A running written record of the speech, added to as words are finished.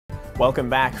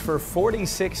Welcome back. For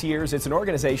 46 years, it's an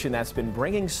organization that's been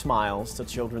bringing smiles to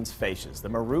children's faces. The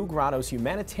Merou Grottos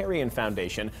Humanitarian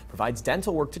Foundation provides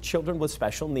dental work to children with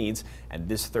special needs. And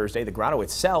this Thursday, the grotto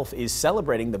itself is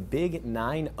celebrating the Big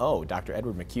 9-0. Dr.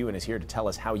 Edward McEwen is here to tell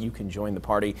us how you can join the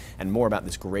party and more about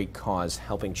this great cause,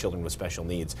 helping children with special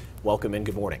needs. Welcome and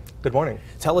good morning. Good morning.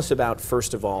 Tell us about,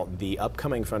 first of all, the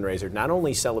upcoming fundraiser, not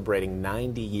only celebrating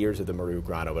 90 years of the Merou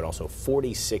Grotto, but also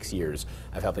 46 years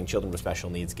of helping children with special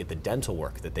needs get the dental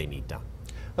work that they need done.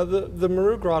 The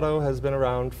Merou Grotto has been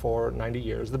around for 90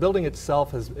 years. The building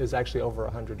itself is actually over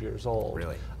 100 years old.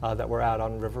 Really? That we're at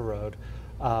on River Road.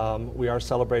 We are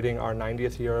celebrating our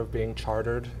 90th year of being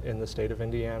chartered in the state of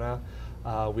Indiana.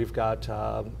 We've got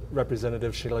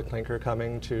Representative Sheila Klinker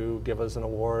coming to give us an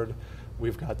award.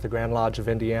 We've got the Grand Lodge of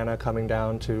Indiana coming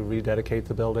down to rededicate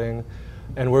the building.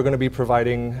 And we're going to be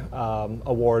providing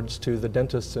awards to the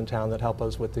dentists in town that help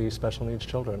us with the special needs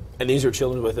children. And these are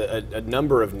children with a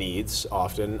number of needs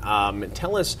often.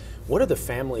 Tell us, what are the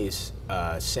families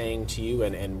saying to you,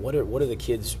 and what do the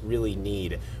kids really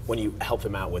need when you help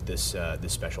them out with this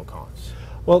special cause?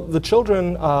 Well, the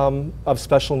children of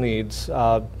special needs,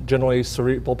 generally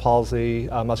cerebral palsy,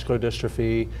 muscular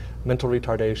dystrophy, mental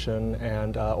retardation,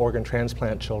 and organ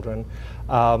transplant children,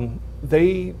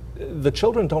 the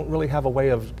children don't really have a way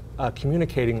of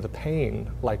communicating the pain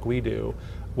like we do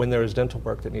when there is dental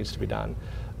work that needs to be done.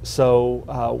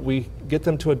 So we get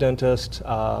them to a dentist.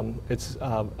 It's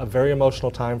a very emotional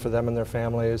time for them and their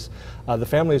families. The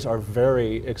families are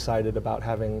very excited about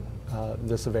having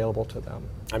this available to them.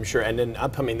 I'm sure. And then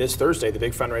upcoming this Thursday, the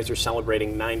big fundraiser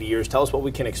celebrating 90 years. Tell us what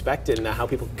we can expect and how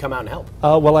people can come out and help.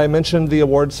 Well, I mentioned the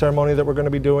award ceremony that we're going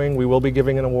to be doing. We will be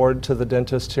giving an award to the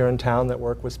dentists here in town that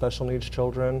work with special needs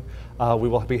children. We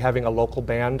will be having a local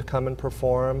band come and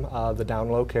perform, the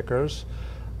Down Low Kickers.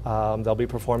 They'll be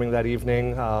performing that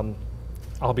evening.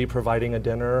 I'll be providing a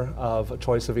dinner of a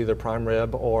choice of either prime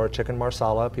rib or chicken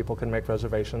marsala. People can make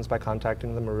reservations by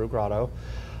contacting the Merou Grotto.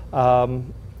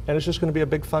 And it's just going to be a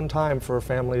big fun time for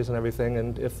families and everything.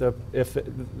 And if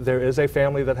there is a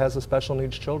family that has a special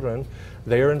needs children,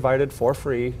 they are invited for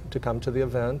free to come to the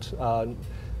event.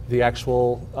 The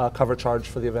actual cover charge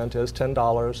for the event is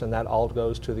 $10, and that all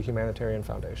goes to the Humanitarian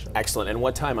Foundation. Excellent. And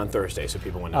what time on Thursday, so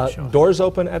people want to show up? Doors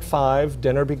open at 5,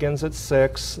 dinner begins at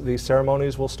 6, the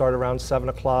ceremonies will start around 7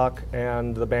 o'clock,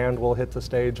 and the band will hit the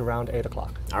stage around 8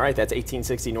 o'clock. All right, that's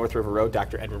 1860 North River Road.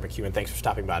 Dr. Edward McEwen, thanks for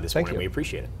stopping by this morning. We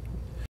appreciate it.